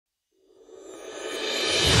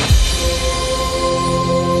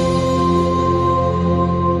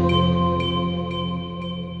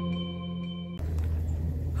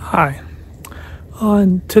Hi.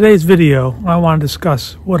 On today's video, I want to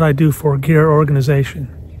discuss what I do for gear organization.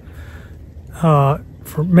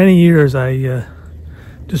 For many years, I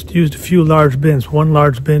just used a few large bins. One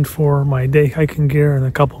large bin for my day hiking gear and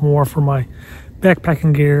a couple more for my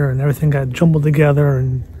backpacking gear, and everything got jumbled together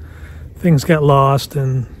and things got lost,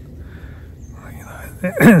 and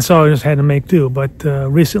so I just had to make do. But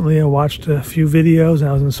recently I watched a few videos and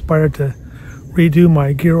I was inspired to redo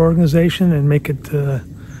my gear organization and make it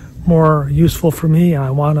more useful for me. And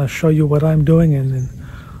I want to show you what I'm doing, and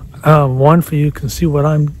one, for you can see what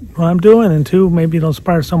I'm doing, and two, maybe it'll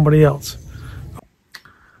inspire somebody else.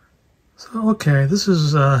 So okay, this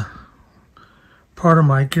is part of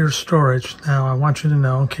my gear storage. Now I want you to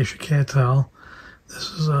know, in case you can't tell,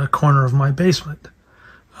 this is a corner of my basement.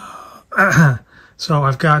 So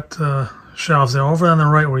I've got shelves there. Over on the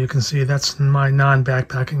right where you can see, that's my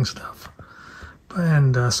non-backpacking stuff.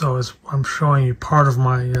 And so as I'm showing you part of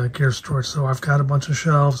my gear storage. So I've got a bunch of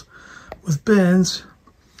shelves with bins,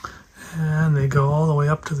 and they go all the way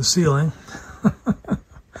up to the ceiling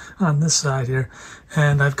on this side here.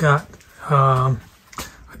 And I've got, I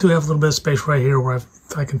do have a little bit of space right here where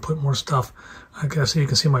I can put more stuff. I guess you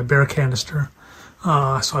can see my bear canister.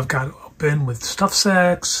 So I've got a bin with stuff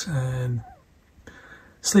sacks and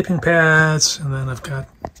sleeping pads, and then I've got,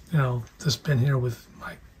 this bin here with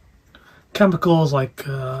my chemicals like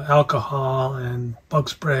alcohol and bug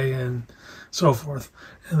spray and so forth.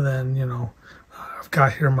 And then, I've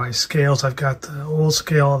got here my scales. I've got the old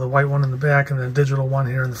scale, the white one in the back, and the digital one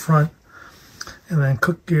here in the front. And then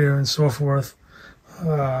cook gear and so forth.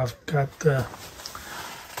 I've got the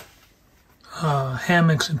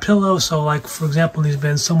hammocks and pillows. So like, for example, these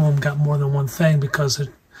bins, some of them got more than one thing because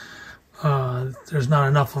there's not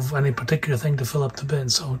enough of any particular thing to fill up the bin.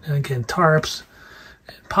 So, and again, tarps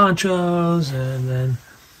and ponchos, and then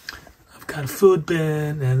I've got a food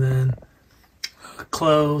bin, and then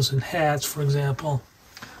clothes and hats, for example.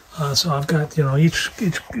 So I've got, each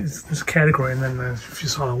there's a category, and then if you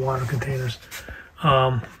saw the water containers,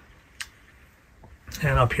 and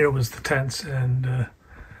up here was the tents and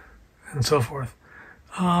so forth.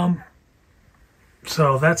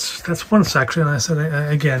 So that's one section. I said,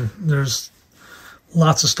 again, there's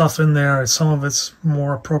lots of stuff in there. Some of it's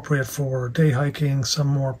more appropriate for day hiking, some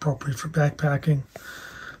more appropriate for backpacking,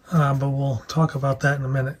 but we'll talk about that in a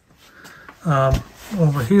minute.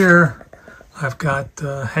 Over here, I've got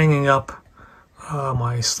hanging up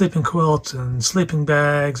my sleeping quilts and sleeping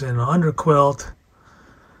bags and an under quilt.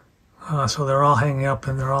 So they're all hanging up,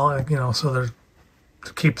 and they're all, so they're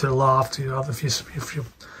to keep their loft. If you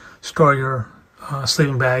store your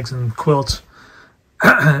sleeping bags and quilts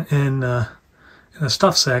in a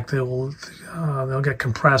stuff sack, they'll get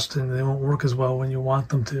compressed and they won't work as well when you want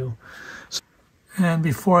them to. And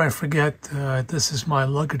before I forget, this is my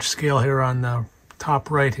luggage scale here on the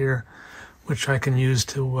top right here, which I can use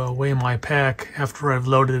to weigh my pack after I've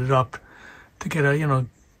loaded it up to get a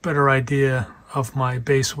better idea of my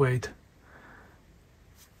base weight.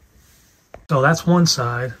 So that's one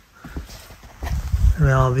side.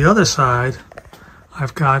 Now the other side,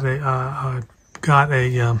 I've got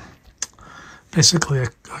basically a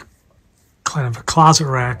kind of a closet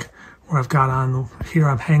rack where I've got on here.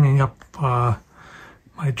 I'm hanging up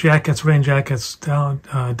my jackets, rain jackets, down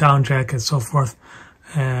jackets, so forth,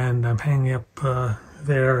 and I'm hanging up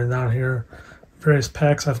there, and down here various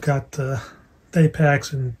packs. I've got day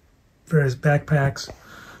packs and various backpacks,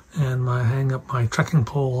 and I hang up my trekking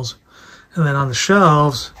poles. And then on the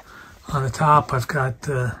shelves on the top, I've got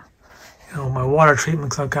my water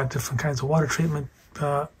treatment, because I've got different kinds of water treatment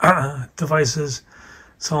devices.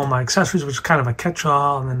 Some of my accessories, which is kind of a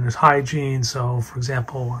catch-all, and then there's hygiene. So, for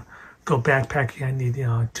example, go backpacking, I need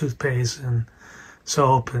toothpaste and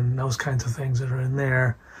soap and those kinds of things that are in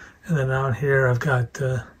there. And then down here, I've got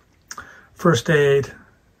first aid,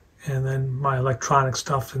 and then my electronic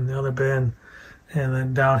stuff in the other bin. And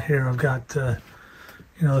then down here, I've got there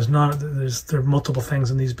are multiple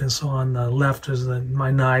things in these bins. So on the left is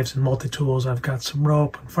my knives and multi-tools. I've got some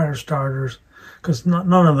rope and fire starters, because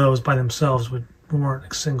none of those by themselves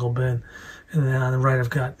weren't a single bin. And then on the right,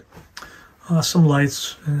 I've got some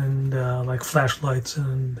lights and like flashlights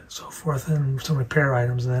and so forth, and some repair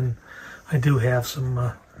items. And then I do have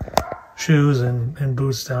some shoes and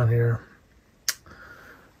boots down here.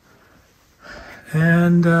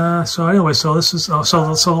 And so anyway, so this is so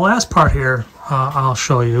the last part here I'll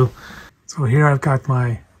show you. So here I've got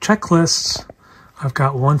my checklists. I've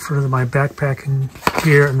got one for my backpacking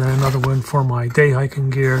gear, and then another one for my day hiking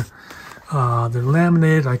gear. They're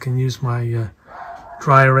laminated. I can use my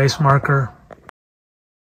dry erase marker.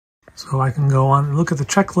 So I can go on and look at the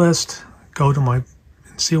checklist, go to my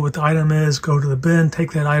see what the item is, go to the bin,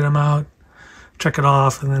 take that item out, check it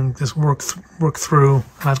off, and then just work through.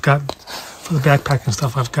 I've got, for the backpacking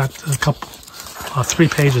stuff, I've got a couple, 3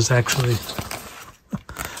 pages actually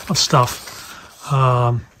of stuff.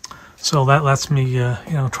 So that lets me, you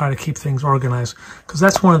know, try to keep things organized, because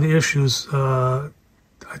that's one of the issues. I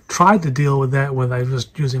tried to deal with that when I was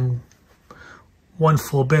using one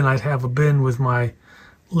full bin. I'd have a bin with my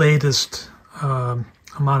latest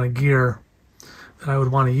amount of gear that I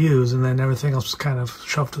would want to use, and then everything else was kind of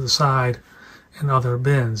shoved to the side in other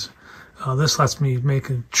bins. This lets me make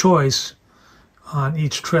a choice on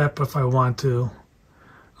each trip if I want to,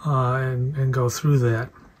 and go through that.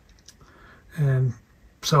 And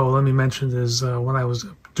so let me mention is when I was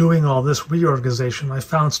doing all this reorganization, I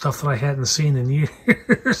found stuff that I hadn't seen in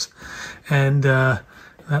years, and that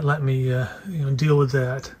let me you know, deal with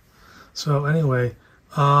that. So anyway,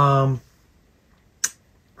 so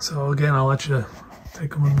again, I'll let you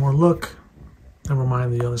take one more look. Never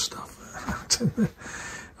mind the other stuff.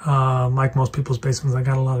 Like most people's basements, I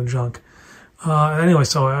got a lot of junk. Anyway,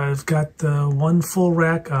 so I've got one full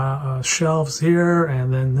rack, shelves here,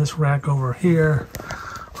 and then this rack over here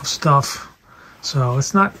of stuff. So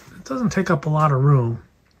it doesn't take up a lot of room,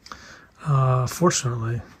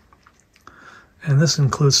 fortunately. And this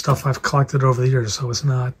includes stuff I've collected over the years, so it's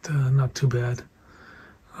not too bad.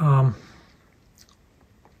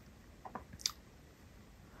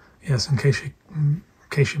 Yes, in case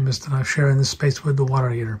you missed it, I'm sharing this space with the water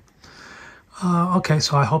heater. Okay,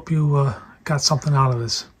 so I hope you got something out of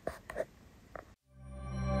this.